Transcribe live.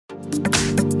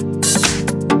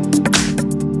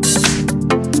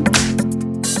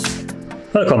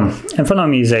Welcome, in front of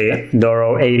me is a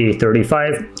DORO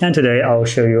 8035, and today I'll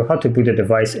show you how to boot the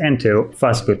device into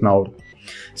Fastboot mode.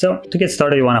 So to get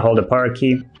started, you want to hold the power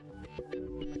key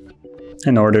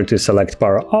in order to select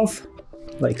power off,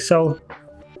 like so.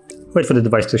 Wait for the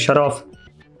device to shut off.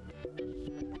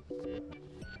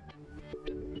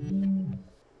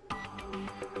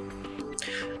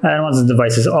 And once the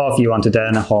device is off, you want to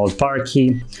then hold power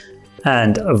key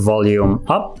and volume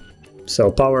up. So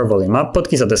power, volume up, both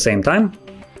keys at the same time.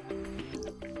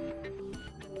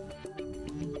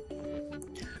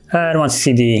 And once you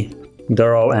see the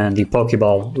DORO and the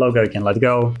Pokeball logo, you can let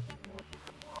go.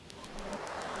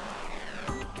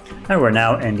 And we're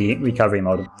now in the recovery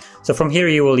mode. So from here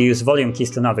you will use volume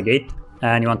keys to navigate,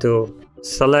 and you want to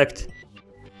select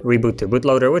Reboot to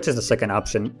Bootloader, which is the second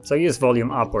option. So use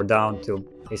volume up or down to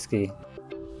basically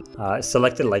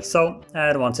select it like so.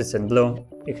 And once it's in blue,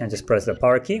 you can just press the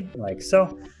power key like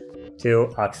so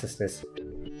to access this.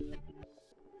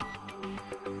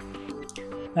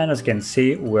 And as you can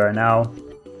see, we're now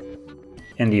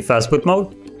in the Fastboot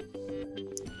mode.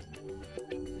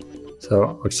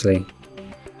 So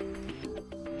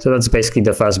that's basically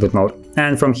the Fastboot mode.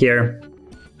 And from here,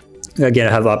 again,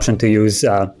 I have the option to use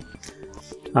the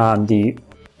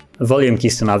volume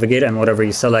keys to navigate, and whatever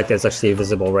you select is actually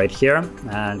visible right here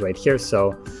and right here.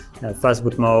 So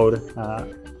Fastboot mode,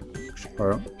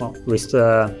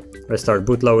 restart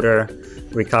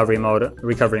bootloader, recovery mode.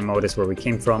 Recovery mode is where we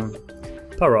came from.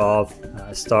 Power off,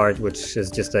 start, which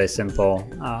is just a simple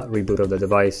reboot of the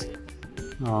device.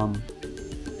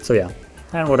 So yeah,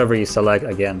 and whatever you select,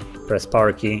 again, press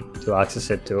power key to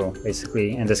access it to,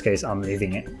 basically, in this case, I'm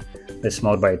leaving this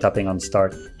mode by tapping on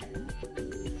start.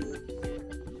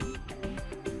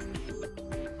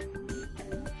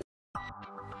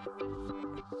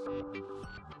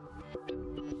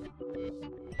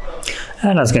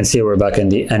 And as you can see, we're back in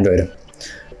the Android.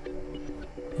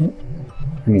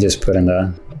 Let me just put in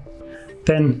the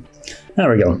pin.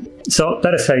 There we go. So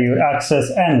that is how you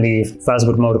access and leave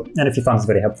Fastboot mode. And if you found this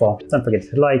video helpful, don't forget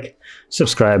to like,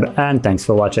 subscribe, and thanks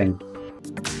for watching.